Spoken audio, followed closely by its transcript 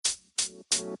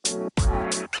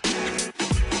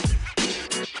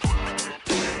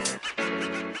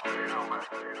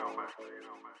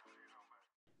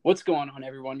What's going on,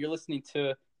 everyone? You're listening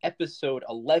to episode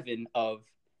 11 of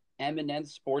M&N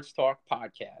Sports Talk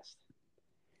Podcast.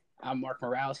 I'm Mark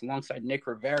Morales alongside Nick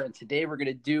Rivera, and today we're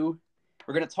going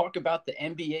to talk about the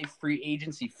NBA free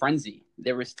agency frenzy.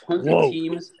 There was tons of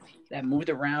teams that moved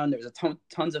around. There was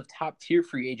tons of top-tier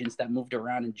free agents that moved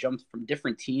around and jumped from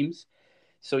different teams.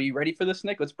 So you ready for this,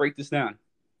 Nick? Let's break this down.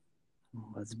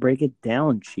 Let's break it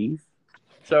down, Chief.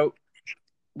 So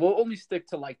we'll only stick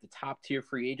to like the top tier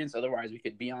free agents. Otherwise, we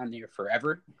could be on there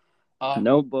forever.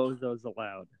 No bozos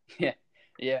allowed.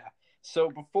 Yeah.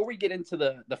 So before we get into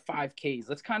the 5Ks,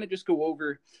 let's kind of just go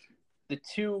over the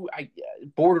two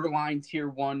borderline tier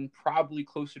 1, probably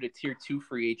closer to tier 2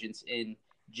 free agents in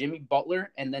Jimmy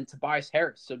Butler and then Tobias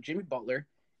Harris. So Jimmy Butler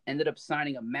ended up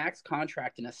signing a max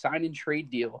contract and a sign-and-trade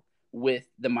deal with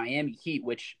the Miami Heat,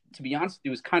 which, to be honest with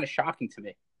you, was kind of shocking to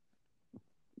me.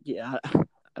 Yeah,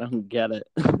 I don't get it.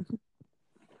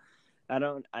 I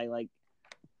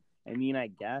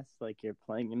guess like you're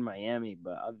playing in Miami,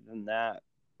 but other than that,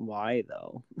 why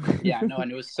though? Yeah, no, and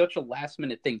it was such a last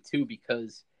minute thing too,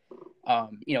 because,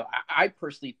 I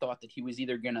personally thought that he was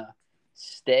either going to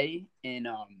stay in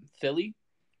Philly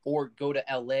or go to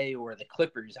LA or the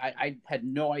Clippers. I had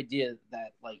no idea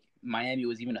that like Miami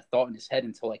was even a thought in his head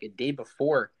until like a day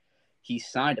before he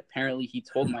signed. Apparently, he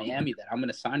told Miami that I'm going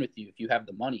to sign with you if you have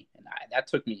the money. And that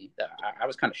took me – I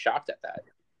was kind of shocked at that.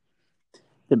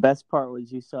 The best part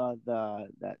was you saw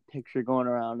that picture going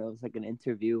around. It was like an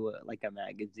interview with like a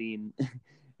magazine.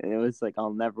 And it was like,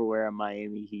 I'll never wear a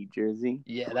Miami Heat jersey.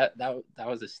 Yeah, that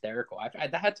was hysterical.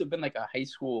 That had to have been like a high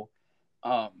school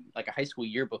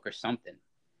yearbook or something.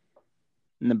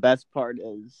 And the best part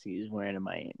is he's wearing a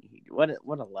Miami Heat. What a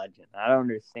legend. I don't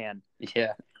understand.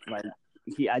 Yeah.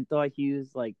 I thought he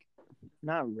was like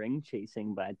not ring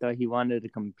chasing, but I thought he wanted to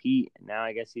compete. Now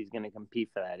I guess he's going to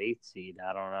compete for that 8th seed.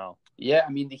 I don't know. Yeah,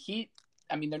 I mean the Heat.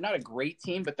 I mean they're not a great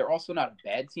team, but they're also not a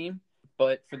bad team.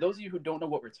 But for those of you who don't know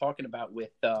what we're talking about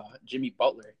with Jimmy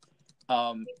Butler,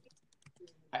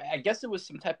 I guess it was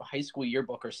some type of high school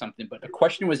yearbook or something. But a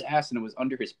question was asked, and it was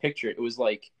under his picture. It was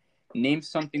like, name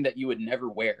something that you would never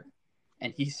wear,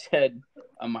 and he said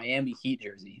a Miami Heat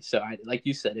jersey. So like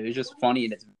you said, it was just funny,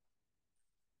 and it's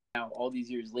now all these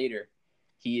years later,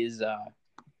 he's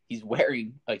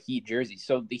wearing a Heat jersey.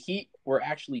 So the Heat were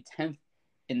actually 10th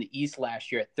in the East last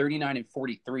year at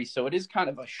 39-43. So it is kind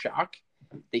of a shock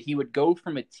that he would go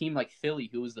from a team like Philly,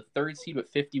 who was the 3rd seed with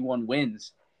 51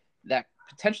 wins, that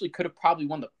potentially could have probably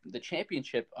won the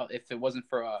championship if it wasn't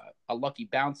for a lucky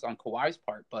bounce on Kawhi's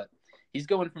part. But he's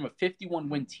going from a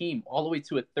 51-win team all the way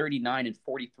to a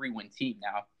 39-43-win team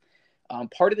now.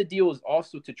 Part of the deal is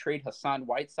also to trade Hassan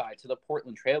Whiteside to the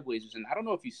Portland Trailblazers, and I don't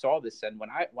know if you saw this. And when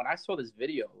I saw this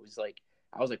video,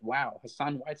 I was like, wow,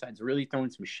 Hassan Whiteside's really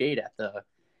throwing some shade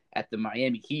at the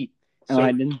Miami Heat. So,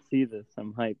 I didn't see this.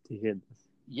 I'm hyped to hear this.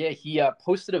 Yeah, he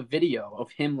posted a video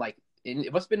of him like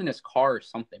it must have been in his car or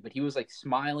something, but he was like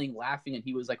smiling, laughing, and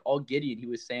he was like all giddy, and he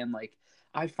was saying like,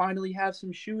 "I finally have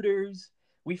some shooters.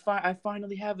 I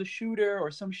finally have a shooter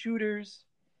or some shooters."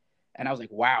 And I was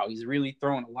like, wow, he's really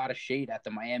throwing a lot of shade at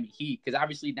the Miami Heat, because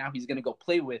obviously now he's going to go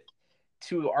play with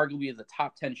two arguably the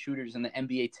top 10 shooters in the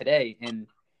NBA today in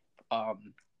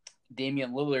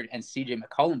Damian Lillard and CJ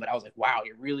McCollum. But I was like, wow,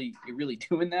 you're really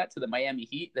doing that to the Miami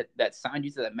Heat that signed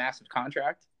you to that massive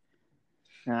contract?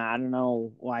 I don't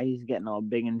know why he's getting all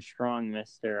big and strong,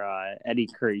 Mr. Eddie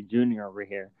Curry Jr. over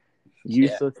here.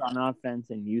 Useless on offense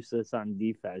and useless on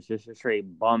defense. Just a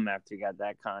straight bum after he got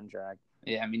that contract.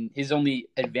 Yeah, I mean, his only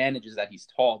advantage is that he's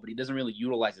tall, but he doesn't really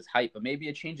utilize his height. But maybe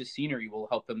a change of scenery will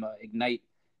help him ignite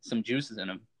some juices in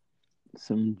him.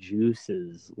 Some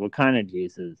juices? What kind of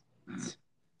juices?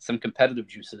 Some competitive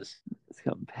juices.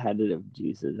 Competitive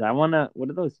juices. What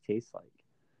do those taste like?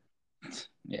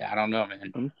 Yeah, I don't know,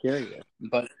 man. I'm curious.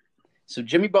 But so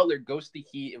Jimmy Butler goes to the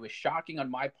Heat. It was shocking on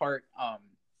my part.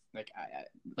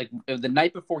 The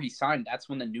night before he signed, that's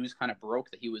when the news kind of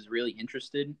broke that he was really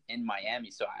interested in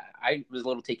Miami. So I was a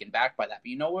little taken back by that. But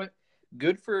you know what?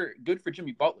 Good for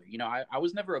Jimmy Butler. You know, I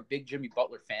was never a big Jimmy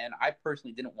Butler fan. I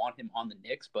personally didn't want him on the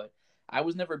Knicks, but I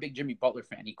was never a big Jimmy Butler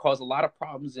fan. He caused a lot of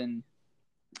problems in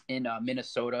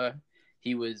Minnesota.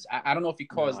 He was I don't know if he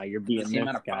caused the same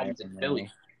amount of problems in Philly.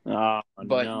 Oh,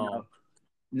 but no.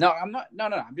 No, I'm not. No.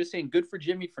 I'm just saying good for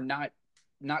Jimmy for not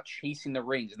chasing the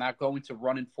rings, not going to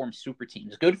run and form super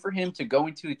teams. Good for him to go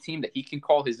into a team that he can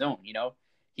call his own. You know,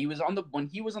 when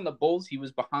he was on the Bulls, he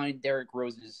was behind Derrick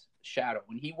Rose's shadow.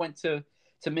 When he went to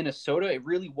Minnesota, it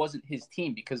really wasn't his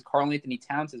team because Karl Anthony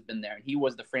Towns has been there and he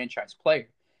was the franchise player.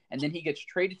 And then he gets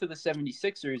traded to the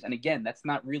 76ers. And again, that's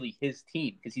not really his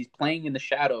team because he's playing in the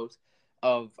shadows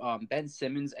of Ben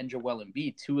Simmons and Joel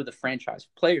Embiid, two of the franchise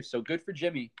players. So good for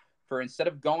Jimmy for instead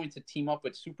of going to team up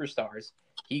with superstars,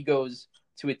 he goes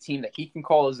to a team that he can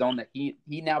call his own, that he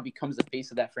now becomes the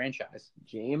face of that franchise.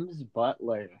 James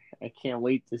Butler. I can't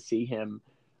wait to see him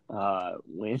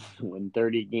win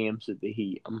 30 games with the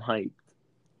Heat. I'm hyped.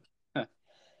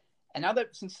 And now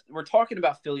that since we're talking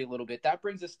about Philly a little bit, that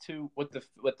brings us to what the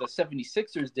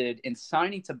 76ers did in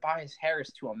signing Tobias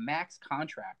Harris to a max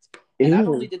contract. And not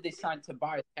only did they sign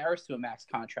Tobias Harris to a max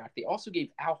contract, they also gave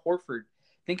Al Horford,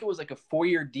 I think it was like a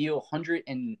 4-year deal,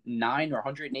 $109 or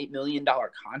 $108 million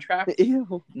contract.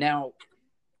 Ew. Now,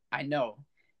 I know.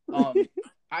 All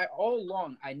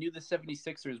along, I knew the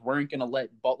 76ers weren't going to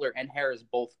let Butler and Harris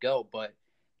both go, but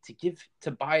to give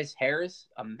Tobias Harris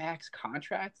a max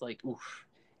contract, like, oof.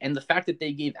 And the fact that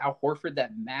they gave Al Horford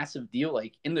that massive deal,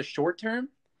 like in the short term,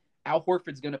 Al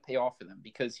Horford's going to pay off for them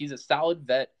because he's a solid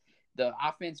vet. The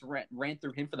offense ran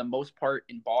through him for the most part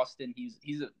in Boston.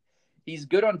 He's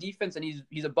good on defense and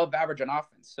he's above average on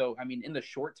offense. So I mean, in the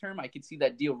short term, I could see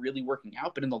that deal really working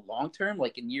out. But in the long term,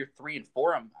 like in year 3 and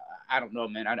 4, I don't know,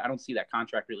 man. I don't see that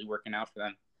contract really working out for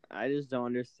them. I just don't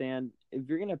understand. If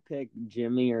you're going to pick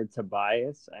Jimmy or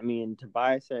Tobias, I mean,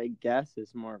 Tobias, I guess,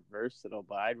 is more versatile,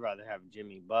 but I'd rather have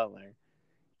Jimmy Butler.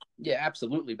 Yeah,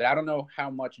 absolutely. But I don't know how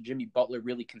much Jimmy Butler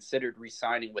really considered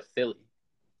re-signing with Philly,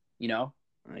 you know?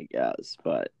 I guess,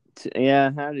 but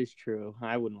yeah, that is true.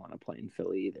 I wouldn't want to play in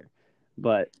Philly either.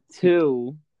 But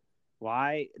 2,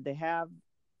 why they have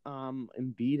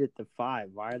Embiid at the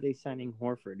 5? Why are they signing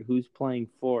Horford? Who's playing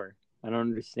 4? I don't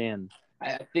understand.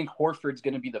 I think Horford's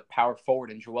going to be the power forward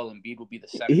and Joel Embiid will be the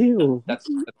center. Ew. That's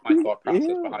my thought process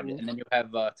behind it. And then you'll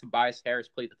have Tobias Harris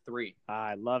play the 3.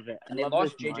 I love it. And they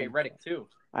lost J.J. Redick, too.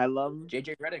 I love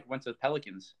J.J. Redick went to the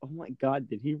Pelicans. Oh, my God.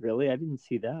 Did he really? I didn't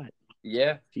see that.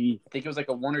 Yeah. Gee. I think it was like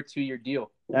a 1 or 2 year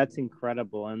deal. That's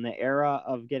incredible. In the era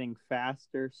of getting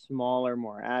faster, smaller,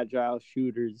 more agile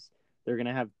shooters, they're going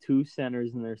to have 2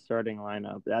 centers in their starting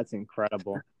lineup. That's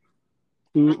incredible.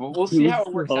 We'll see how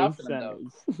it works out for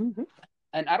them, though.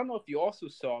 And I don't know if you also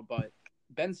saw, but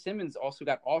Ben Simmons also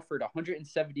got offered a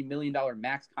 $170 million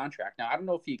max contract. Now, I don't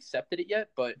know if he accepted it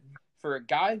yet, but for a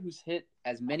guy who's hit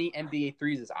as many NBA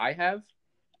threes as I have,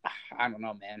 I don't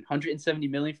know, man. $170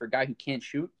 million for a guy who can't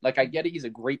shoot. Like, I get it. He's a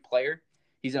great player.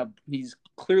 He's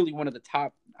clearly one of the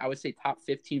top, I would say, top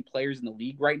 15 players in the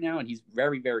league right now, and he's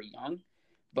very, very young.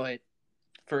 But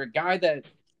for a guy that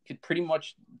could pretty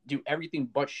much do everything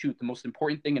but shoot, the most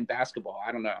important thing in basketball,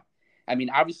 I don't know. I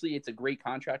mean, obviously, it's a great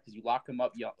contract because you lock him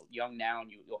up young now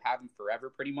and you'll have him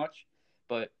forever pretty much.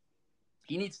 But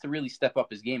he needs to really step up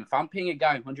his game. If I'm paying a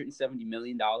guy $170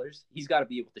 million, he's got to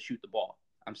be able to shoot the ball.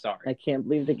 I'm sorry. I can't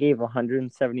believe they gave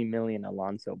 $170 million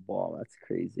Alonzo Ball. That's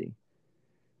crazy.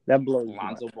 That blows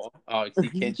Alonzo Ball? Oh,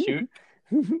 he can't shoot?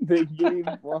 They gave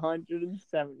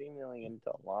 $170 million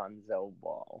to Alonzo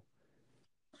Ball.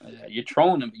 You're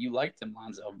trolling him, but you liked him,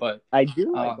 Lonzo. But I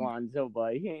do like Lonzo,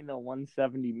 but he ain't no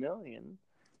 $170 million.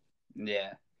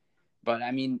 Yeah, but I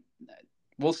mean,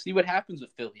 we'll see what happens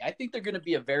with Philly. I think they're going to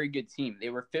be a very good team. They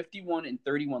were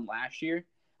 51-31 last year.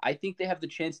 I think they have the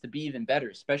chance to be even better,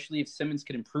 especially if Simmons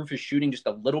can improve his shooting just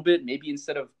a little bit. Maybe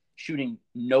instead of shooting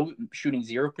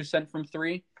 0% from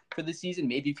 3 for the season,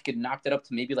 maybe if he could knock that up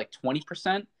to maybe like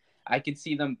 20%. I could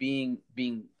see them being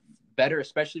better,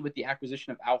 especially with the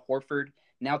acquisition of Al Horford.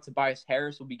 Now Tobias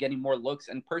Harris will be getting more looks.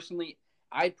 And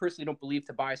I personally don't believe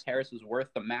Tobias Harris was worth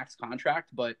the max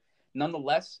contract, but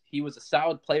nonetheless, he was a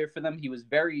solid player for them. He was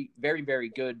very, very, very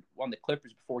good on the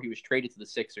Clippers before he was traded to the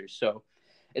Sixers. So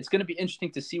it's going to be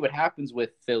interesting to see what happens with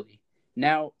Philly.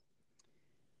 Now,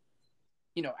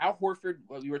 Al Horford,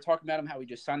 well, we were talking about him, how he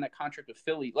just signed that contract with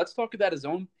Philly. Let's talk about his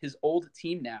old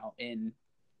team now in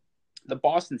the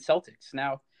Boston Celtics.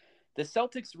 Now, the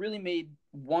Celtics really made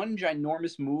one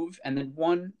ginormous move and then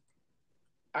one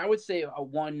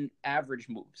average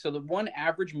move. So the one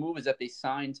average move is that they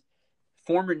signed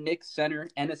former Knicks center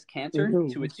Enes Kanter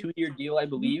to a 2-year deal, I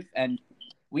believe. And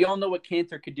we all know what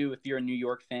Kanter could do if you're a New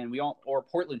York fan. Or a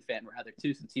Portland fan rather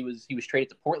too, since he was traded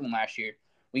to Portland last year.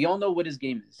 We all know what his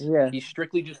game is. Yeah. He's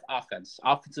strictly just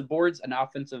offensive boards and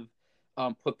offensive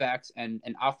putbacks and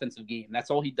an offensive game.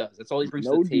 That's all he does. That's all he brings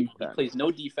to the table. Defense. He plays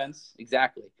no defense.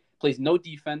 Exactly. Plays no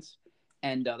defense.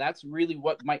 And that's really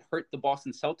what might hurt the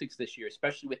Boston Celtics this year,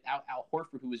 especially without Al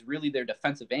Horford, who is really their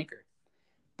defensive anchor.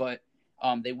 But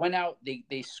they went out.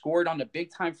 They scored on a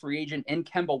big-time free agent in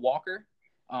Kemba Walker.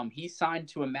 He signed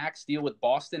to a max deal with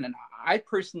Boston. And I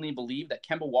personally believe that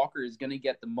Kemba Walker is going to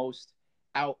get the most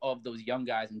out of those young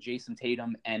guys and Jason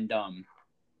Tatum and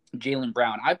Jaylen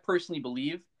Brown. I personally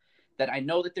believe that I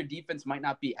know that their defense might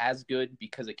not be as good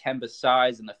because of Kemba's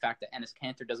size and the fact that Enes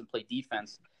Kanter doesn't play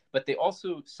defense, but they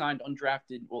also signed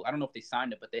undrafted. Well, I don't know if they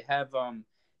signed it, but they have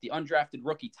the undrafted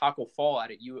rookie Taco Fall out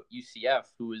at UCF,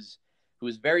 who is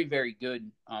very, very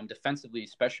good defensively,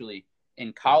 especially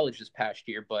in college this past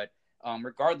year. But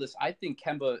regardless, I think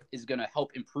Kemba is going to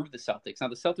help improve the Celtics. Now,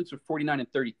 the Celtics are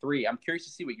 49-33. I'm curious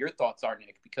to see what your thoughts are,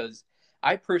 Nick, because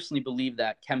I personally believe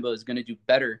that Kemba is going to do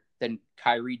better than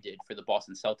Kyrie did for the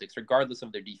Boston Celtics, regardless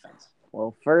of their defense.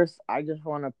 Well, first, I just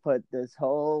want to put this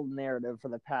whole narrative for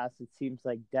the past, it seems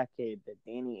like decade, that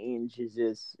Danny Ainge is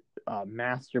this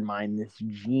mastermind, this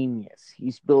genius.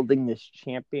 He's building this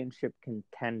championship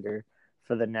contender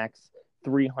for the next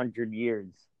 300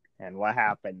 years. And what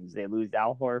happens? They lose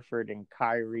Al Horford and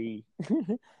Kyrie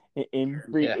in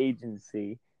free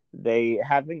agency. They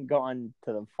haven't gone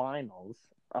to the finals.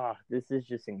 This is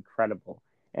just incredible.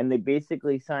 And they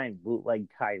basically signed bootleg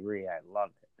Kyrie. I love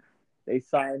it. They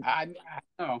signed. I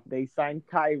know. They signed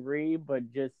Kyrie,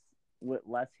 but just with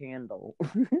less handle.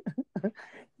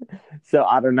 So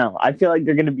I don't know. I feel like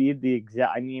they're going to be the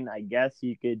exact. I mean, I guess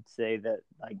you could say that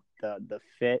like the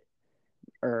fit,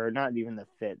 or not even the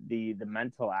fit, the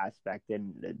mental aspect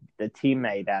and the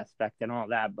teammate aspect and all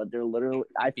that. But they're literally.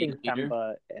 I think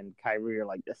Kemba and Kyrie are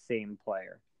like the same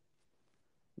player.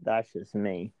 That's just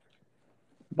me.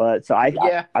 But so I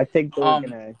think they're going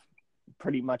to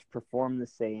pretty much perform the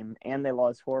same, and they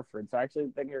lost Horford, so I actually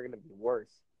think they're going to be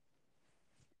worse.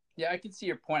 Yeah, I can see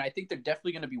your point. I think they're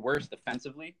definitely going to be worse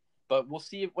defensively, but we'll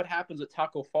see what happens with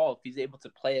Taco Fall if he's able to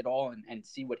play it all and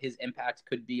see what his impact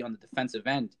could be on the defensive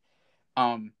end.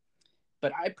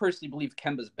 But I personally believe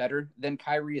Kemba's better than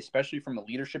Kyrie, especially from a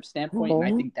leadership standpoint, and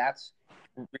I think that's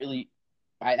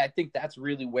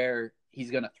really where he's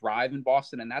going to thrive in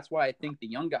Boston, and that's why I think the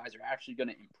young guys are actually going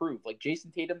to improve. Like Jason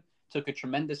Tatum took a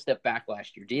tremendous step back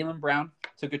last year. Jaylen Brown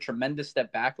took a tremendous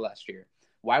step back last year.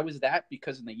 Why was that?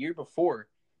 Because in the year before,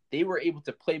 they were able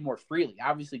to play more freely.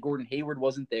 Obviously, Gordon Hayward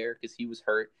wasn't there because he was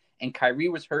hurt, and Kyrie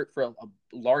was hurt for a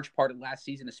large part of last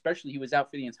season, especially he was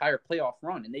out for the entire playoff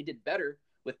run, and they did better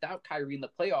without Kyrie in the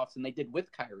playoffs than they did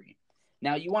with Kyrie.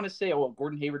 Now, you want to say, oh, well,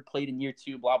 Gordon Hayward played in year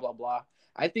 2, blah, blah, blah.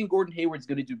 I think Gordon Hayward's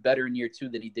going to do better in year 2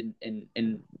 than he did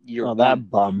in year 1. That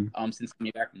bum. Since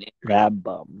coming back from the injury. That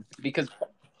bum. Because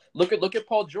look at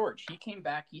Paul George. He came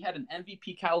back. He had an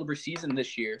MVP caliber season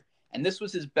this year, and this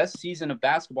was his best season of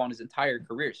basketball in his entire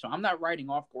career. So I'm not writing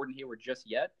off Gordon Hayward just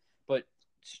yet, but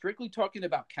strictly talking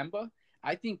about Kemba,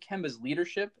 I think Kemba's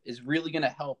leadership is really going to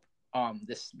help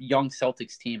this young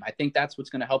Celtics team. I think that's what's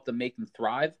going to help them make them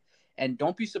thrive. And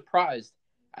don't be surprised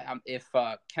if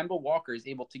Kemba Walker is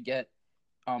able to get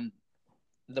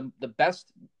the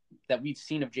best that we've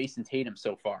seen of Jason Tatum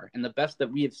so far and the best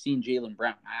that we have seen Jaylen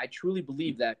Brown. I truly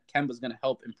believe that Kemba's going to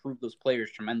help improve those players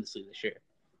tremendously this year.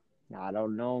 I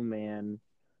don't know, man.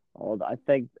 I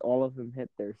think all of them hit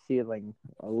their ceiling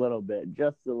a little bit,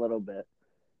 just a little bit.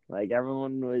 Like,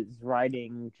 everyone was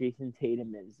writing Jason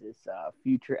Tatum as this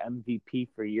future MVP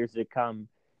for years to come,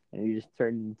 and he just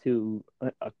turned into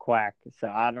a quack. So,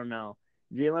 I don't know.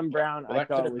 Jaylen Brown, I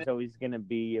thought was always going to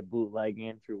be a bootleg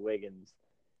Andrew Wiggins.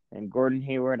 And Gordon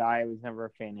Hayward, I was never a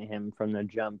fan of him from the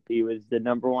jump. He was the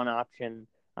number one option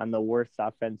on the worst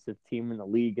offensive team in the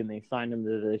league, and they signed him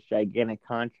to this gigantic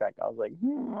contract. I was like,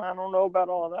 I don't know about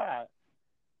all that.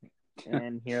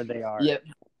 And here they are. Yeah,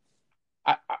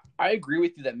 I agree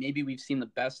with you that maybe we've seen the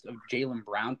best of Jaylen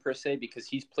Brown per se because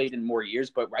he's played in more years.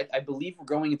 But I believe we're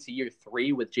going into year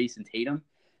 3 with Jason Tatum.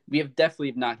 We have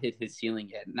definitely not hit his ceiling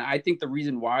yet. And I think the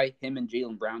reason why him and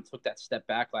Jaylen Brown took that step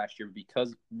back last year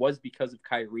was because of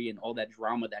Kyrie and all that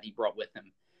drama that he brought with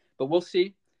him. But we'll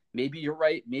see. Maybe you're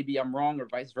right. Maybe I'm wrong, or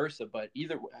vice versa. But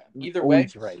either way,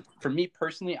 right. For me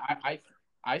personally,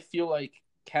 I feel like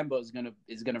Kemba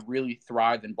is gonna really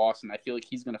thrive in Boston. I feel like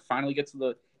he's gonna finally get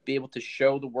to be able to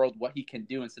show the world what he can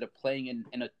do instead of playing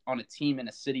on a team in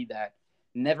a city that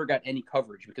never got any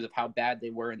coverage because of how bad they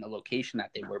were and the location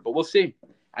that they were. But we'll see.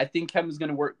 I think Kemba's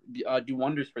going to do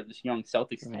wonders for this young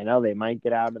Celtics team. I know they might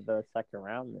get out of the second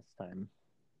round this time.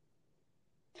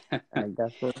 I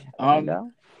guess we're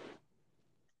go.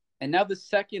 And now the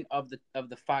second of the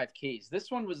 5Ks. This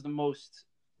one was the most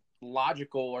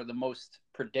logical or the most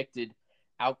predicted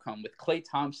outcome with Klay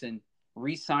Thompson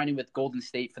re-signing with Golden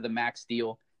State for the max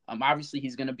deal. Obviously,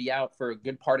 he's going to be out for a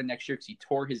good part of next year because he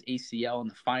tore his ACL in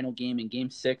the final game in Game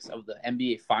 6 of the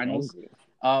NBA Finals.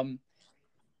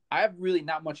 I have really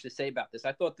not much to say about this.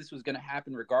 I thought this was going to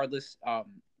happen regardless.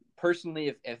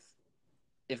 Personally,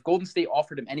 if Golden State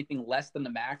offered him anything less than the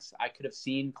max, I could have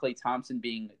seen Klay Thompson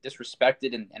being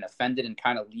disrespected and offended and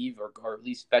kind of leave or at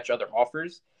least fetch other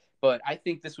offers. But I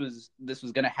think this was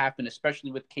going to happen,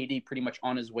 especially with KD pretty much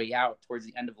on his way out towards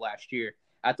the end of last year.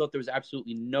 I thought there was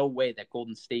absolutely no way that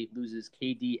Golden State loses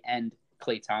KD and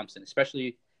Klay Thompson,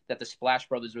 especially that the Splash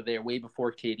Brothers were there way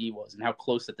before KD was, and how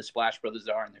close that the Splash Brothers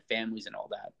are and their families and all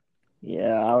that.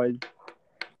 Yeah,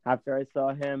 after I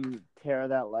saw him tear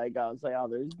that leg, I was like, oh,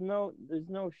 there's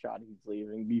no shot he's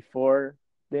leaving. Before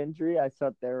the injury, I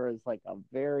thought there was like a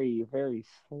very, very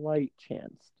slight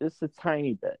chance, just a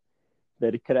tiny bit,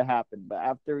 that it could have happened. But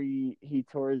after he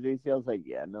tore his ACL, I was like,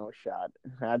 yeah, no shot.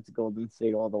 That's Golden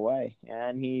State all the way.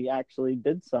 And he actually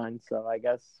did sign, so I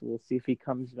guess we'll see if he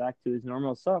comes back to his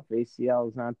normal self. ACL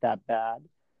is not that bad.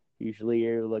 Usually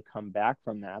you're able to come back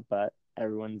from that, but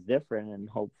everyone's different, and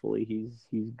hopefully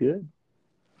he's good.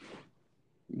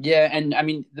 Yeah, and I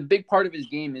mean, the big part of his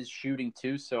game is shooting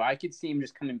too, so I could see him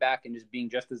just coming back and just being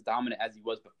just as dominant as he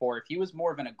was before. If he was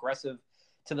more of an aggressive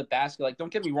to the basket, like,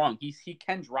 don't get me wrong, he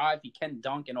can drive, he can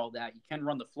dunk and all that, he can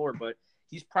run the floor, but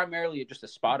he's primarily just a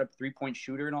spot-up three-point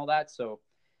shooter and all that, so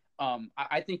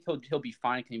I think he'll be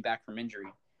fine coming back from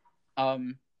injury.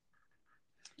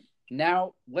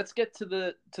 Now, let's get to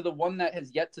the one that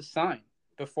has yet to sign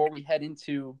before we head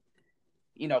into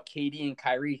KD and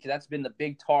Kyrie, because that's been the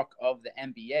big talk of the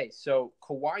NBA. So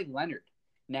Kawhi Leonard.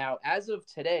 Now, as of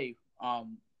today, for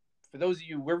those of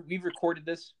you, we've recorded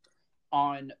this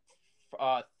on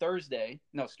Wednesday,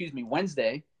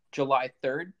 July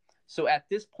 3rd. So at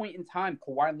this point in time,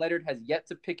 Kawhi Leonard has yet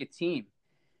to pick a team.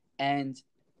 And,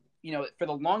 for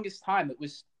the longest time, it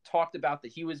was talked about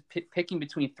that he was picking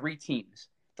between three teams: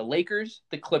 the Lakers,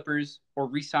 the Clippers, or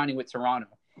re-signing with Toronto.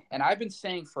 And I've been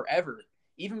saying forever,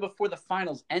 even before the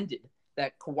finals ended,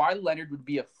 that Kawhi Leonard would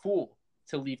be a fool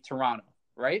to leave Toronto,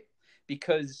 right?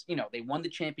 Because, they won the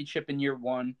championship in year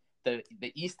one. The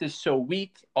East is so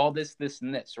weak, all this,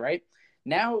 and this, right?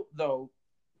 Now, though,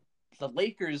 the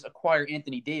Lakers acquire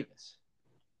Anthony Davis.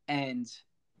 And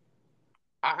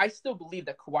I still believe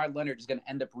that Kawhi Leonard is going to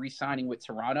end up re-signing with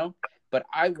Toronto, but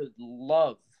I would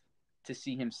love to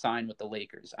see him sign with the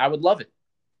Lakers. I would love it.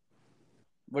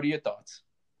 What are your thoughts?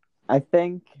 I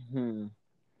think the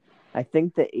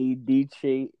AD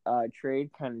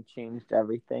trade kind of changed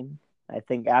everything. I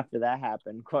think after that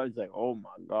happened, I was like, oh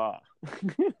my God.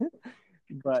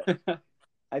 But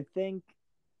I think,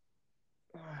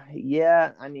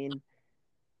 yeah, I mean,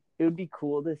 it would be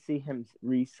cool to see him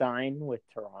re-sign with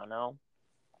Toronto.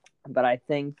 But I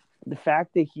think the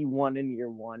fact that he won in year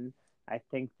one, I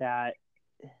think that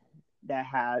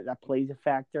plays a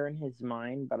factor in his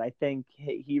mind. But I think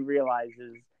he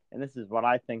realizes, and this is what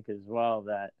I think as well,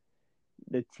 that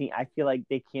the team, I feel like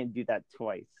they can't do that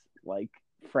twice. Like,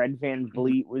 Fred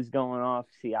VanVleet was going off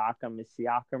Siakam. Is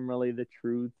Siakam really the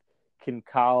truth? Can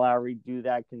Kyle Lowry do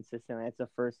that consistently? That's the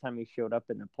first time he showed up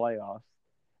in the playoffs.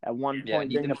 At one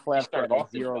point during the playoffs, he had a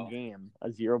 0-point game.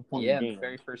 Yeah, the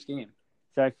very first game.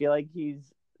 So I feel like he's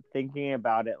thinking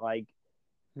about it like,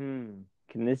 can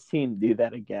this team do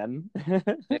that again?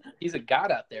 He's a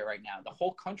god out there right now. The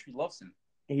whole country loves him.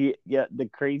 The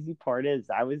crazy part is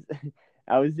I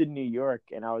was in New York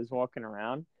and I was walking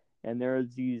around, and there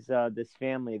was this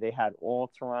family. They had all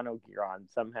Toronto gear on.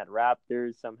 Some had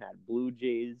Raptors, some had Blue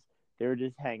Jays. They were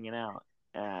just hanging out.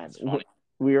 And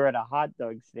we were at a hot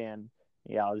dog stand.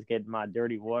 Yeah, I was getting my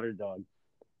dirty water dog.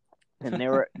 And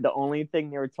the only thing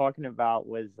they were talking about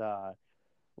was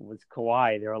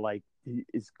Kawhi. They were like,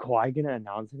 is Kawhi gonna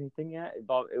announce anything yet?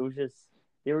 But they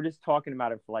were just talking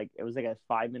about it for it was like a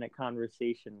 5-minute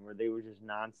conversation where they were just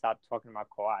nonstop talking about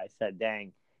Kawhi. I said,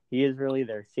 dang, he is really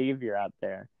their savior out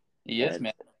there. He is,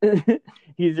 man.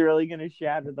 He's really gonna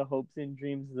shatter the hopes and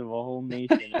dreams of a whole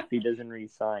nation if he doesn't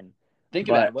re-sign. Think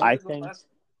about it.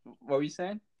 What were you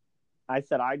saying? I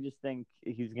said, I just think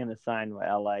he's going to sign with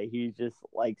LA. He just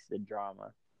likes the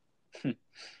drama.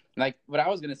 What I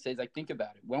was going to say is, think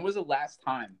about it. When was the last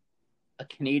time a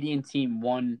Canadian team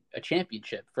won a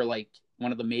championship for,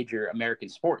 one of the major American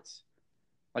sports?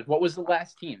 What was the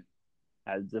last team?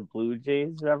 Has the Blue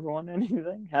Jays ever won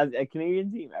anything? Has a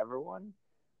Canadian team ever won?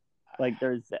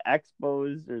 There's the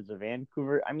Expos, there's the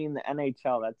Vancouver. I mean, the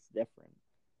NHL, that's different.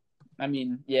 I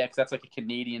mean, yeah, because that's a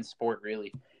Canadian sport,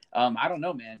 really. I don't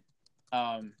know, man.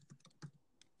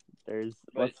 There's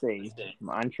let's see,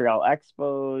 Montreal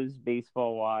Expos,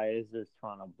 baseball wise. There's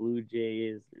Toronto Blue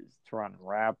Jays. There's Toronto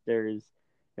Raptors,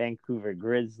 Vancouver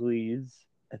Grizzlies.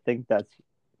 I think I'm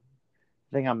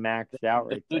maxed out right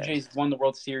there. The Blue Jays won the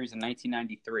World Series in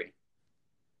 1993.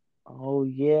 Oh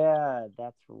yeah,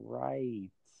 that's right.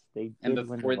 They did. And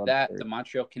before that, the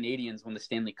Montreal Canadiens won the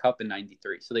Stanley Cup in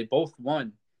 93. So they both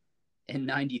won in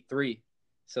 93.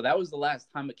 So that was the last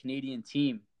time a Canadian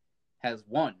team has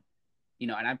won.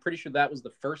 and I'm pretty sure that was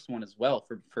the first one as well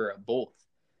for both.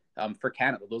 For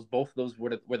Canada, both of those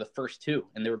were the first two,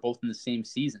 and they were both in the same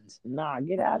seasons. Nah,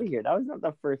 get out of here. That was not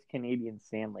the first Canadian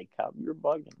Stanley Cup. You're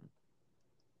bugging.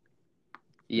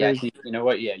 Yeah, actually, you know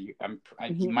what? Yeah, you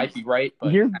might be right,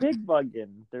 but you're big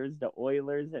bugging. There's the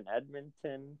Oilers in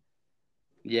Edmonton.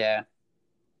 Yeah,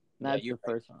 that's the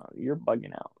first one. You're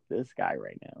bugging out. This guy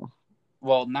right now.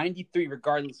 Well, 93,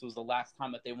 regardless, was the last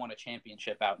time that they won a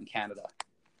championship out in Canada.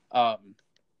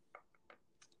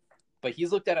 But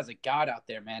he's looked at as a god out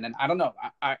there, man. And I don't know.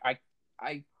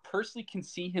 I personally can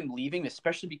see him leaving,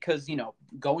 especially because,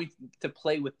 going to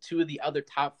play with two of the other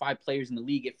top 5 players in the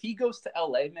league. If he goes to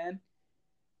LA, man,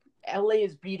 LA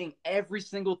is beating every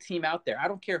single team out there. I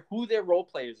don't care who their role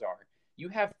players are. You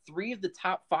have 3 of the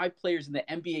top 5 players in the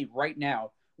NBA right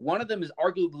now. One of them is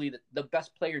arguably the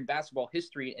best player in basketball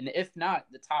history, and if not,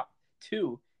 the top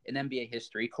 2 in NBA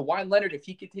history. Kawhi Leonard, if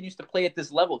he continues to play at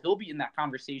this level, he'll be in that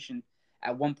conversation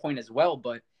at one point as well.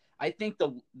 But I think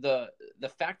the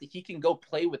fact that he can go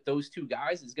play with those 2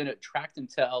 guys is going to attract him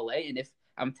to LA. And if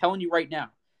I'm telling you right now,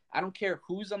 I don't care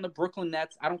who's on the Brooklyn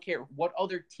Nets. I don't care what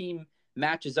other team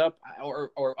matches up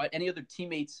or any other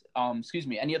teammates,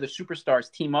 any other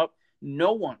superstars team up.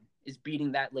 No one is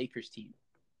beating that Lakers team.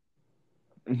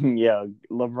 Yeah,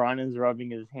 LeBron is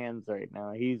rubbing his hands right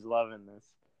now. He's loving this.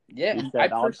 Yeah, he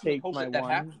said, I personally hope that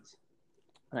happens.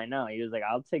 I know. He was like,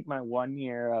 I'll take my 1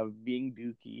 year of being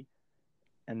Dookie,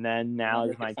 and then now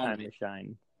is my time to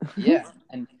shine. Yeah,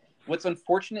 and what's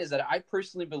unfortunate is that I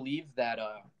personally believe that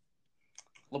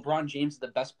LeBron James is the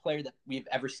best player that we've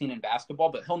ever seen in basketball,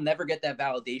 but he'll never get that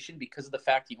validation because of the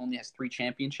fact he only has 3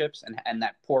 championships and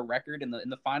that poor record in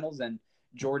the finals, and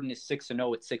Jordan is 6-0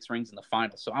 with 6 rings in the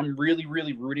finals. So I'm really,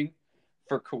 really rooting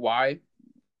for Kawhi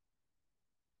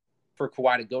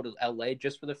to go to LA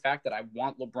just for the fact that I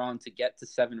want LeBron to get to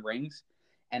 7 rings.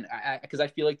 And because I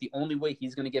feel like the only way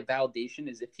he's going to get validation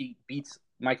is if he beats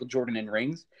Michael Jordan in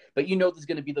rings. But there's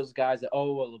going to be those guys that,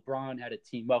 LeBron had to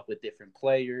team up with different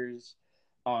players.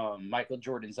 Michael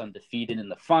Jordan's undefeated in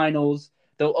the finals.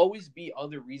 There'll always be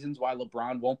other reasons why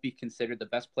LeBron won't be considered the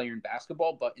best player in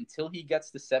basketball. But until he gets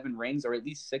to 7 rings or at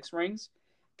least 6 rings,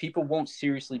 people won't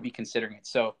seriously be considering it.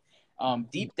 So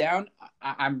deep down,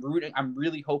 I'm rooting. I'm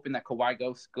really hoping that Kawhi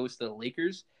goes to the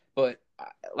Lakers. But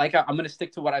I'm going to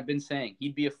stick to what I've been saying.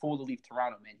 He'd be a fool to leave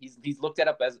Toronto, man. He's looked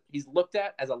at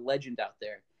as a legend out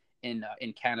there in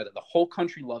Canada. The whole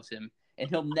country loves him, and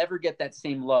he'll never get that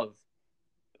same love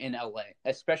in LA,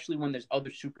 especially when there's other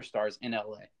superstars in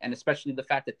LA, and especially the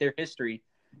fact that their history.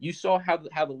 You saw how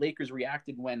the Lakers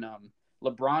reacted when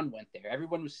LeBron went there.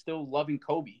 Everyone was still loving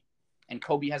Kobe, and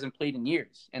Kobe hasn't played in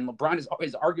years, and LeBron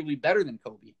is arguably better than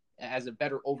Kobe as a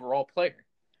better overall player.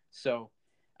 So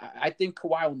I think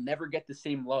Kawhi will never get the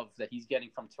same love that he's getting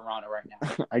from Toronto right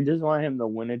now. I just want him to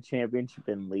win a championship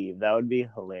and leave. That would be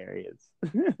hilarious.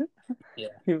 Yeah.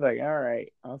 He's like, all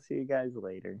right, I'll see you guys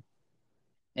later.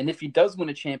 And if he does win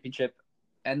a championship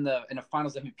and a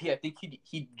Finals MVP, I think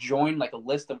he'd join like a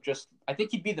list of I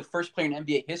think he'd be the first player in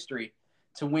NBA history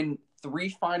to win 3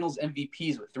 Finals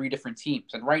MVPs with 3 different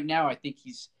teams. And right now, I think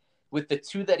he's with the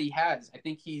 2 that he has. I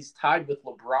think he's tied with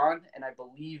LeBron and I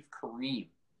believe Kareem,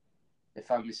 if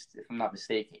I'm not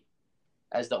mistaken,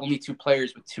 as the only 2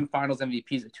 players with 2 Finals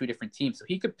MVPs with 2 different teams. So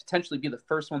he could potentially be the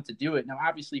first one to do it. Now,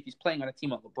 obviously, if he's playing on a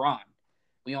team like LeBron,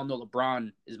 we all know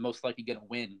LeBron is most likely going to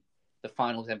win the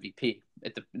Finals MVP,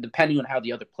 depending on how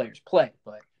the other players play.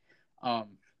 But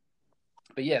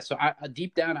yeah, so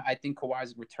deep down, I think Kawhi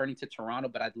is returning to Toronto,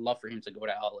 but I'd love for him to go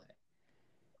to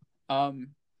LA. And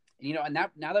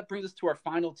now that brings us to our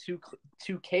final two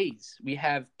Ks. We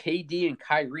have KD and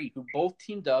Kyrie, who both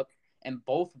teamed up and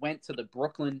both went to the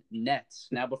Brooklyn Nets.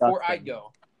 Now, before I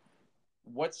go,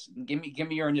 give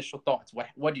me your initial thoughts.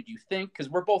 What did you think? Because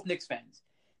we're both Knicks fans.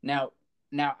 Now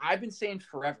I've been saying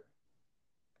forever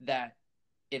that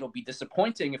it'll be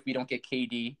disappointing if we don't get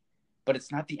KD, but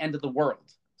it's not the end of the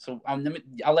world. So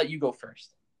I'll let you go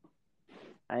first.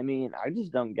 I mean, I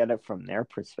just don't get it from their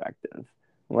perspective.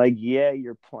 Like, yeah,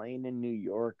 you're playing in New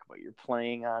York, but you're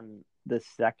playing on the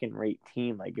second-rate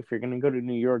team. Like, if you're going to go to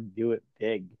New York, do it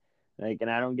big. Like,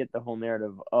 and I don't get the whole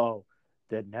narrative,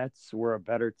 the Nets were a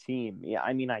better team. Yeah,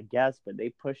 I mean, I guess, but they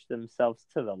pushed themselves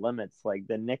to the limits. Like,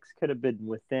 the Knicks could have been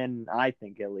within, I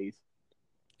think at least,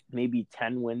 maybe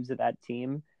 10 wins of that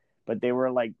team, but they were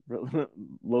like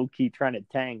low-key trying to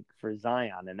tank for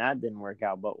Zion, and that didn't work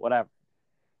out, but whatever.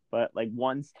 But like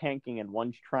one's tanking and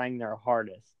one's trying their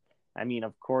hardest. I mean,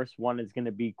 of course, one is going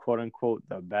to be quote-unquote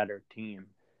the better team.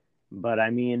 But I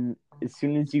mean, as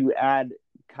soon as you add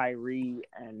Kyrie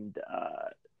and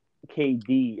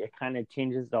KD, it kind of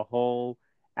changes the whole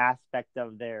aspect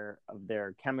of their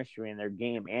chemistry and their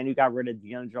game. And you got rid of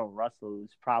D'Angelo Russell,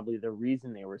 who's probably the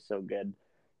reason they were so good.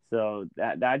 So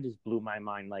that just blew my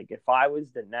mind. Like, if I was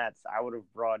the Nets, I would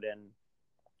have brought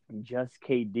in just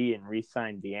KD and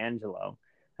re-signed D'Angelo.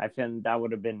 I think that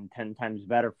would have been 10 times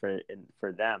better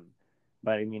for them.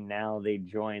 But I mean, now they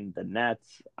joined the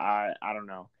Nets. I don't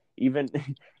know. Even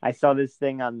I saw this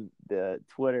thing on the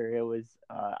Twitter. It was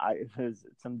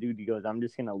some dude. He goes, "I'm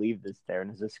just gonna leave this there," and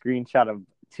it's a screenshot of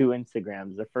two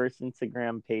Instagrams. The first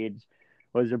Instagram page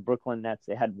was the Brooklyn Nets.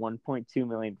 They had 1.2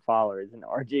 million followers, and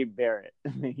RJ Barrett,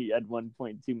 he had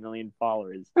 1.2 million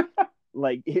followers.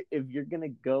 Like, if you're gonna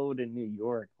go to New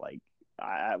York, like,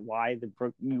 why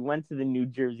you went to the New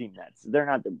Jersey Nets? They're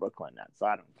not the Brooklyn Nets, so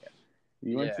I don't care.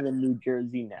 You went to the New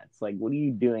Jersey Nets. Like, what are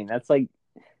you doing? That's like,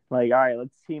 all right,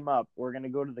 let's team up. We're gonna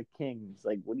go to the Kings.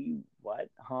 Like, what?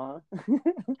 Huh?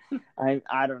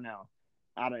 I don't know.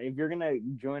 If you're gonna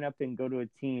join up and go to a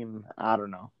team, I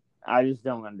don't know. I just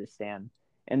don't understand.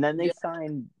 And then they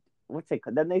signed, what's it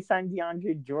called? Then they signed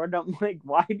DeAndre Jordan. I'm like,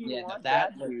 why do you want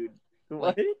that dude?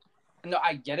 What? No,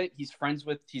 I get it. He's friends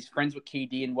with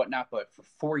KD and whatnot, but for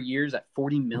 4 years at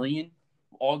 $40 million,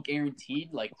 all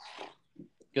guaranteed, like,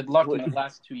 good luck in the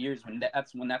last 2 years when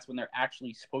they're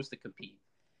actually supposed to compete.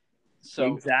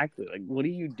 So exactly, like, what are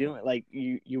you doing? Like,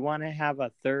 you want to have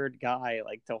a third guy,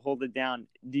 like, to hold it down.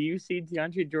 Do you see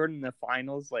DeAndre Jordan in the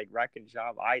finals, like, wrecking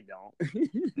job? I don't.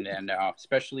 Yeah, no,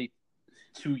 especially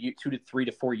 2 to 3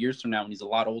 to 4 years from now when he's a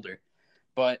lot older.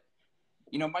 But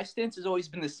my stance has always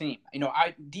been the same.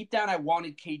 Deep down I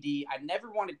wanted KD. I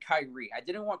never wanted Kyrie. I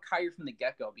didn't want Kyrie from the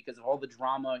get-go because of all the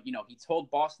drama. He told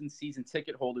Boston season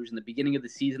ticket holders in the beginning of the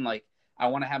season, like, I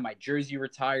want to have my jersey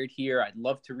retired here. I'd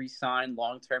love to re-sign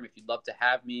long-term if you'd love to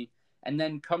have me. And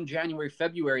then come January,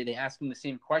 February, they ask him the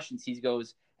same questions. He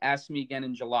goes, ask me again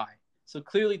in July. So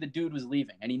clearly the dude was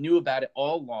leaving, and he knew about it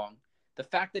all along. The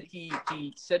fact that he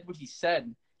said what he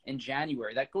said in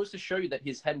January, that goes to show you that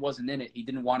his head wasn't in it. He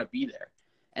didn't want to be there.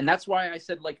 And that's why I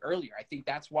said, like, earlier, I think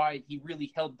that's why he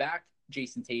really held back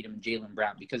Jason Tatum and Jaylen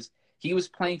Brown, because he was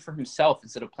playing for himself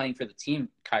instead of playing for the team,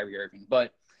 Kyrie Irving.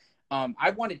 But I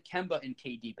wanted Kemba and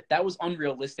KD, but that was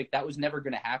unrealistic. That was never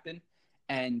going to happen.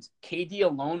 And KD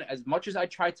alone, as much as I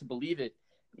tried to believe it,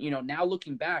 now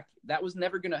looking back, that was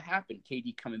never going to happen,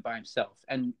 KD coming by himself.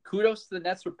 And kudos to the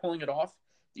Nets for pulling it off.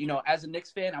 As a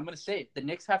Knicks fan, I'm going to say it. The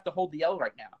Knicks have to hold the L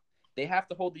right now. They have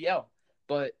to hold the L.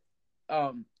 But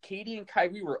KD and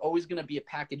Kyrie were always going to be a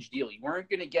package deal. You weren't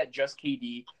going to get just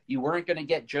KD. You weren't going to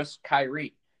get just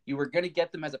Kyrie. You were going to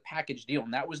get them as a package deal,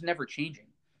 and that was never changing.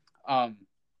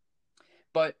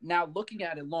 But now looking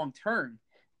at it long term,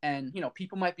 and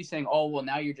people might be saying, "Oh, well,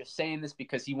 now you're just saying this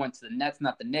because he went to the Nets,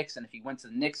 not the Knicks, and if he went to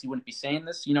the Knicks, he wouldn't be saying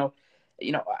this." You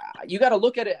got to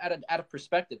look at it at a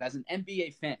perspective as an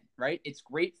NBA fan, right? It's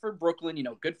great for Brooklyn,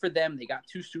 good for them. They got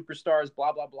 2 superstars,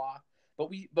 blah blah blah.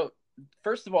 But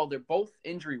first of all, they're both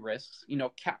injury risks.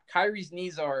 Kyrie's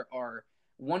knees are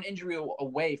one injury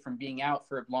away from being out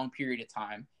for a long period of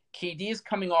time. KD is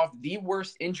coming off the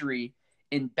worst injury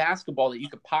in basketball that you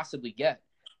could possibly get.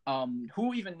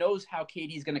 Who even knows how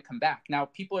KD is going to come back? Now,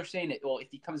 people are saying that, well, if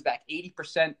he comes back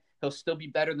 80%, he'll still be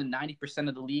better than 90%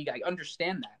 of the league. I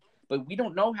understand that. But we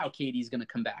don't know how KD is going to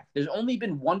come back. There's only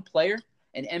been one player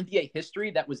in NBA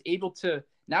history that was able to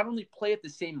not only play at the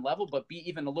same level, but be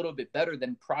even a little bit better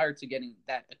than prior to getting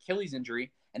that Achilles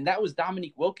injury, and that was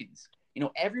Dominique Wilkins.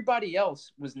 Everybody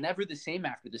else was never the same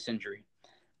after this injury.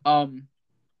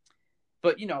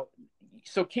 But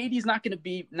so KD's not going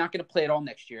to play at all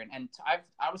next year. And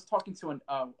I was talking to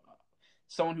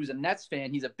someone who's a Nets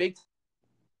fan. He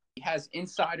has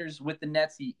insiders with the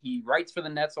Nets. He writes for the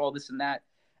Nets, all this and that.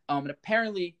 And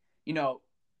apparently, I'm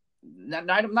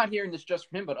not hearing this just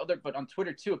from him, but on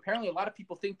Twitter too. Apparently, a lot of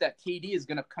people think that KD is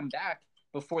going to come back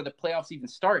before the playoffs even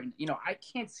start. And, I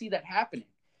can't see that happening.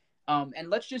 And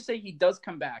let's just say he does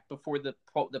come back before the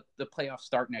playoffs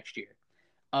start next year.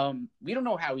 We don't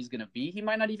know how he's going to be. He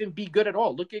might not even be good at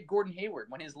all. Look at Gordon Hayward.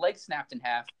 When his leg snapped in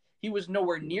half, he was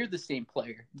nowhere near the same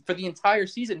player. For the entire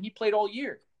season, he played all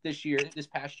year this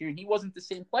past year, and he wasn't the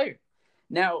same player.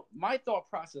 Now, my thought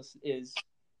process is,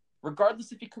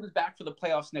 regardless if he comes back for the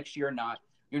playoffs next year or not,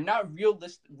 you're not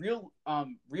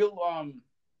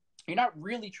you're not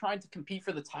really trying to compete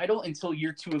for the title until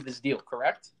year 2 of this deal,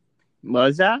 correct?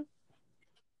 Was that?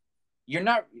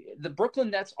 The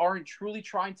Brooklyn Nets aren't truly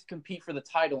trying to compete for the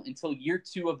title until year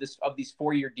 2 of these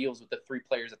 4-year deals with the 3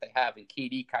 players that they have in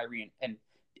KD, Kyrie, and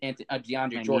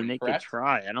DeAndre Jordan. They correct? Could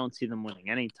try. I don't see them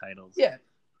winning any titles. Yeah.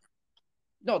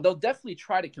 No, they'll definitely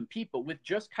try to compete, but with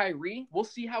just Kyrie, we'll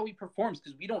see how he performs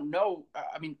because we don't know.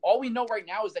 All we know right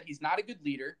now is that he's not a good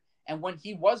leader, And when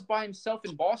he was by himself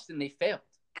in Boston, they failed.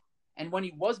 And when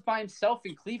he was by himself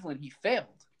in Cleveland, he failed.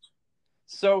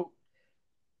 So,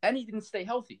 and he didn't stay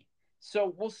healthy.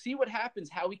 So we'll see what happens,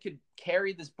 how he could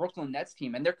carry this Brooklyn Nets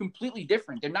team. And they're completely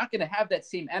different. They're not going to have that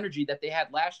same energy that they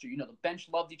had last year. You know, the bench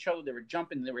loved each other. They were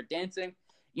jumping. They were dancing.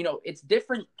 You know, it's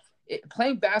different.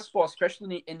 Playing basketball,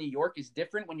 especially in New York, is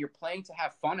different when you're playing to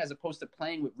have fun as opposed to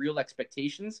playing with real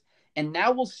expectations. And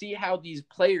now we'll see how these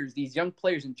players, these young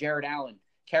players in Jared Allen,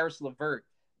 Karis LeVert,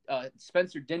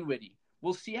 Spencer Dinwiddie,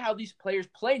 we'll see how these players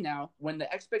play now when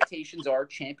the expectations are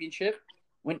championship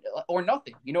or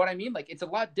nothing. You know what I mean? Like, it's a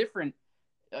lot different.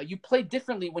 You play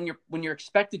differently when you're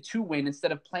expected to win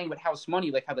instead of playing with house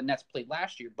money like how the Nets played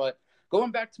last year. But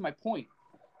going back to my point,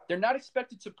 they're not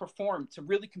expected to perform to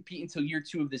really compete until year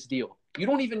 2 of this deal. You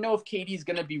don't even know if KD is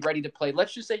going to be ready to play.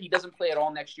 Let's just say he doesn't play at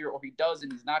all next year, or he does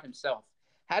and he's not himself.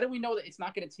 How do we know that it's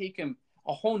not going to take him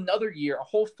a whole nother year, a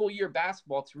whole full year of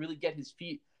basketball to really get his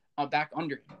feet back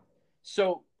under him?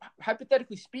 So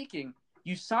hypothetically speaking,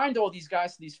 you signed all these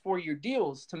guys to these 4-year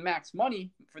deals to max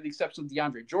money, for the exception of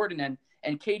DeAndre Jordan,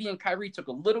 and KD and Kyrie took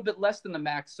a little bit less than the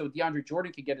max so DeAndre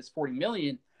Jordan could get his $40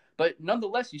 million. But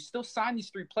nonetheless, you still sign these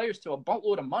 3 players to a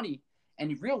buttload of money,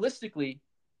 and realistically,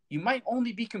 you might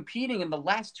only be competing in the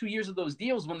last 2 years of those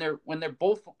deals when they're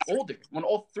both older, when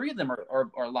all 3 of them are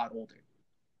a lot older.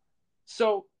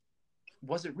 So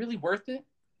was it really worth it?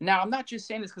 Now, I'm not just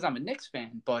saying this because I'm a Knicks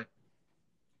fan, but,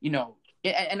 you know,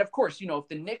 and of course, you know, if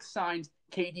the Knicks signed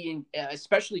KD, and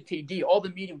especially KD, all the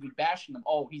media would be bashing them.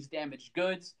 Oh, he's damaged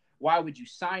goods. Why would you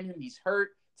sign him? He's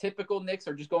hurt. Typical Knicks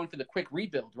are just going for the quick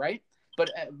rebuild, right?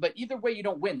 But either way, you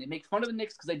don't win. They make fun of the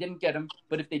Knicks because they didn't get him.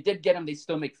 But if they did get him, they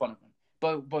still make fun of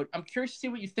him. But I'm curious to see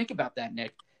what you think about that,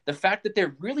 Nick. The fact that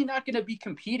they're really not going to be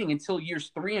competing until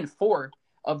years 3 and 4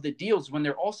 of the deals when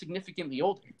they're all significantly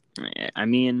older. I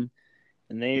mean,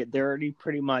 and they're already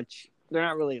pretty much, they're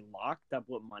not really locked up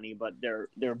with money, but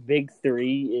their big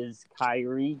 3 is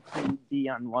Kyrie, KD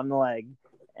on one leg,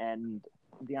 and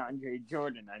DeAndre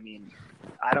Jordan. I mean,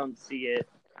 I don't see it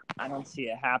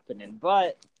happening.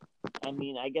 But I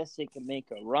mean, I guess they can make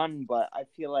a run, but I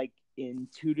feel like in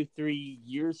 2 to 3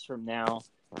 years from now,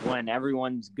 when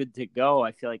everyone's good to go,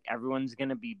 I feel like everyone's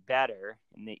gonna be better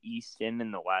in the East and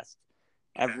in the West.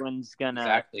 Everyone's gonna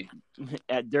exactly.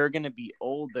 They're gonna be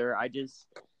older. I just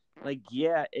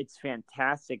yeah, it's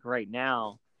fantastic right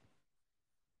now.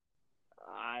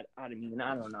 I mean,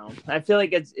 I don't know. I feel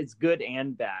like it's good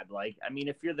and bad. Like, I mean,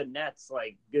 if you're the Nets,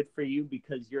 like, good for you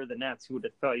because you're the Nets. Who would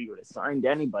have thought you would have signed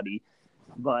anybody?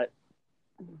 But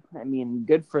I mean,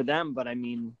 good for them. But I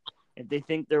mean, if they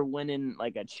think they're winning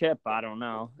like a chip, I don't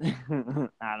know. I don't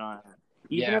know.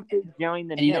 Even if they join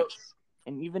the Knicks,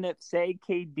 and even if, say,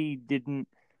 KD didn't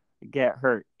get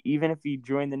hurt, even if he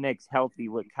joined the Knicks healthy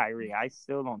with Kyrie, I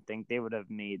still don't think they would have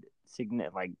made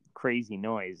crazy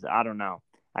noise. I don't know.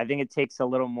 I think it takes a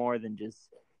little more than just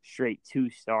straight 2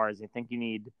 stars. I think you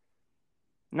need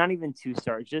not even 2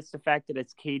 stars, just the fact that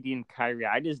it's KD and Kyrie.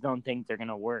 I just don't think they're going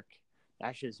to work.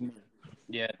 That's just me.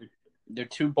 Yeah, they're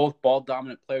 2 both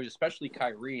ball-dominant players, especially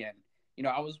Kyrie. And, you know,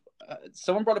 I was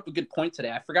someone brought up a good point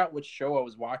today. I forgot which show I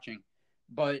was watching.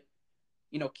 But,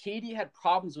 you know, KD had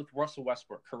problems with Russell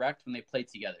Westbrook, correct, when they played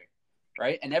together,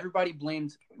 right? And everybody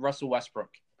blamed Russell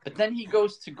Westbrook. But then he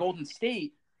goes to Golden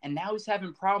State, and now he's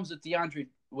having problems with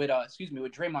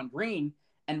Draymond Green.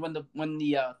 And when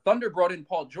the Thunder brought in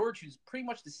Paul George, who's pretty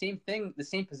much the same thing, the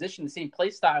same position, the same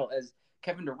play style as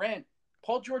Kevin Durant,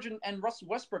 Paul George and Russell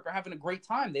Westbrook are having a great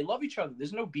time. They love each other.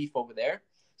 There's no beef over there.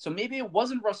 So maybe it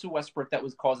wasn't Russell Westbrook that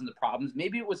was causing the problems.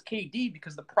 Maybe it was KD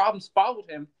because the problems followed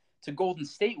him to Golden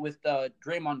State with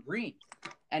Draymond Green.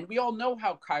 And we all know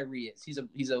how Kyrie is. He's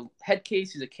a head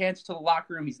case. He's a cancer to the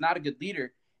locker room. He's not a good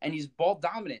leader, and he's ball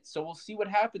dominant. So we'll see what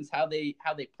happens, how they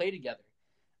play together.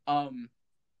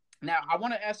 Now, I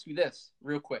want to ask you this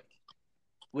real quick.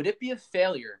 Would it be a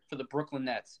failure for the Brooklyn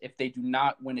Nets if they do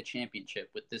not win a championship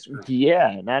with this group? Yeah,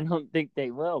 and I don't think they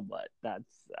will, but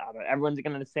everyone's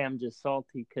going to say I'm just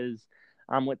salty because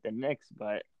I'm with the Knicks,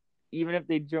 but even if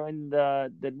they joined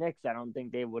the Knicks, I don't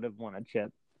think they would have won a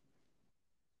chip.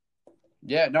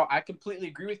 Yeah, no, I completely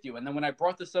agree with you. And then when I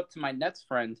brought this up to my Nets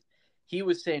friend, he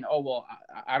was saying, "Oh, well,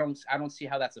 I don't see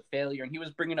how that's a failure." And he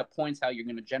was bringing up points how you're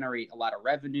going to generate a lot of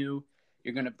revenue,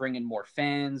 you're going to bring in more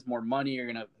fans, more money,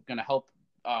 you're going to help.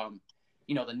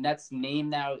 You know, the Nets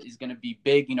name now is going to be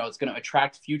big. You know, it's going to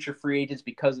attract future free agents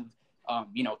because of,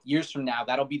 you know, years from now,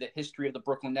 that'll be the history of the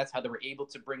Brooklyn Nets, how they were able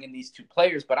to bring in these 2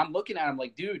 players. But I'm looking at them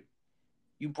like, dude,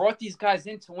 you brought these guys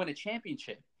in to win a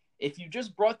championship. If you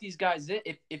just brought these guys in,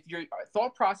 if your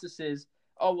thought process is,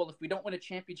 oh, well, if we don't win a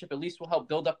championship, at least we'll help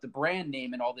build up the brand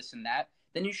name and all this and that,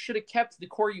 then you should have kept the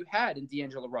core you had in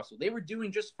D'Angelo Russell. They were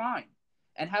doing just fine.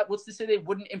 And what's to say they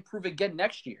wouldn't improve again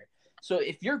next year? So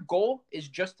if your goal is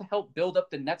just to help build up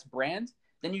the Nets brand,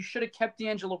 then you should have kept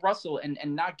D'Angelo Russell and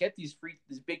not get these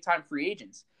big-time free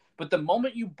agents. But the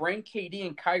moment you bring KD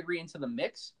and Kyrie into the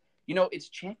mix, it's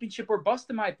championship or bust,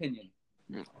 in my opinion.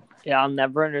 Yeah, I'll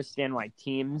never understand why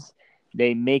teams,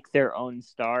 they make their own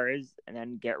stars and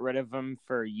then get rid of them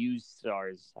for used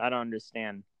stars. I don't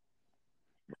understand.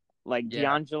 Like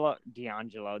D'Angelo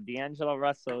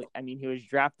Russell, I mean, he was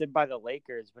drafted by the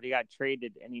Lakers, but he got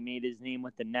traded and he made his name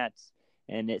with the Nets.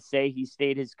 And he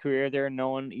stayed his career there, no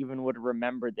one even would have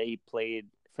remembered that he played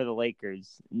for the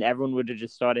Lakers. Everyone would have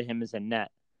just thought of him as a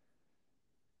Net.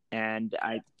 And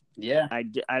I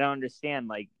don't understand.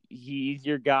 Like, he's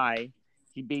your guy.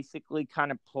 He basically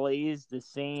kind of plays the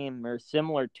same or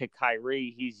similar to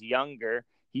Kyrie. He's younger.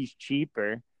 He's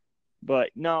cheaper.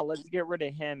 But no, let's get rid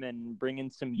of him and bring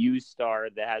in some used star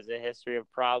that has a history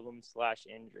of problems /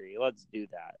 injury. Let's do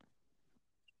that.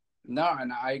 No,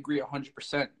 and I agree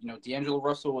 100%. D'Angelo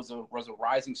Russell was a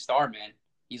rising star, man.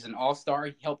 He's an all-star.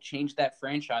 He helped change that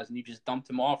franchise, and you just dumped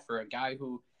him off for a guy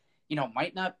who,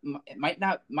 might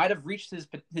have reached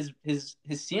his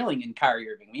ceiling in Kyrie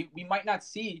Irving. We might not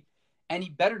see any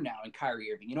better now in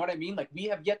Kyrie Irving. You know what I mean? Like, we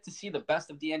have yet to see the best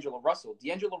of D'Angelo Russell.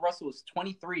 D'Angelo Russell is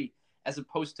 23 as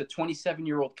opposed to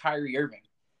 27-year-old Kyrie Irving.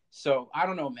 So I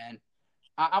don't know, man.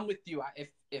 I'm with you.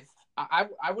 If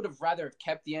I would have rather have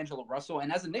kept D'Angelo Russell,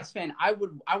 and as a Knicks fan, I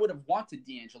would have wanted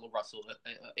D'Angelo Russell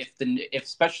if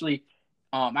especially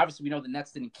obviously we know the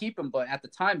Nets didn't keep him, but at the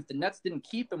time, if the Nets didn't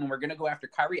keep him and we're gonna go after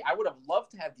Kyrie, I would have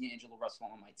loved to have D'Angelo Russell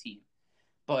on my team.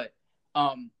 But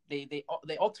they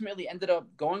ultimately ended up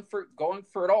going for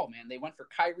it all, man. They went for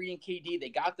Kyrie and KD. They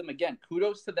got them again.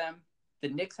 Kudos to them. The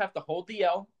Knicks have to hold the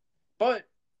L, but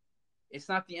it's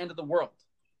not the end of the world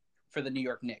for the New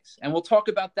York Knicks, and we'll talk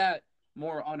about that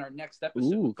more on our next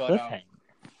episode. Ooh, but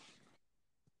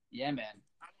yeah, man.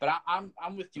 But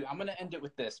I'm with you. I'm gonna end it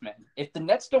with this, man. If the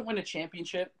Nets don't win a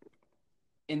championship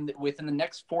within the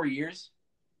next 4 years,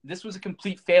 this was a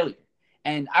complete failure.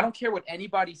 And I don't care what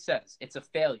anybody says, it's a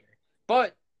failure.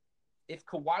 But if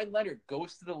Kawhi Leonard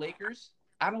goes to the Lakers,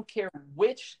 I don't care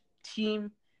which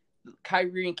team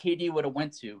Kyrie and KD would have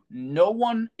went to. No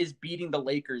one is beating the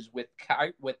Lakers with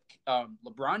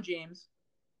LeBron James,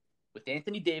 with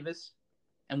Anthony Davis,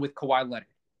 and with Kawhi Leonard.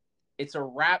 It's a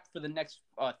wrap for the next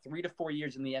 3 to 4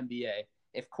 years in the NBA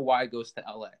if Kawhi goes to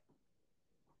LA.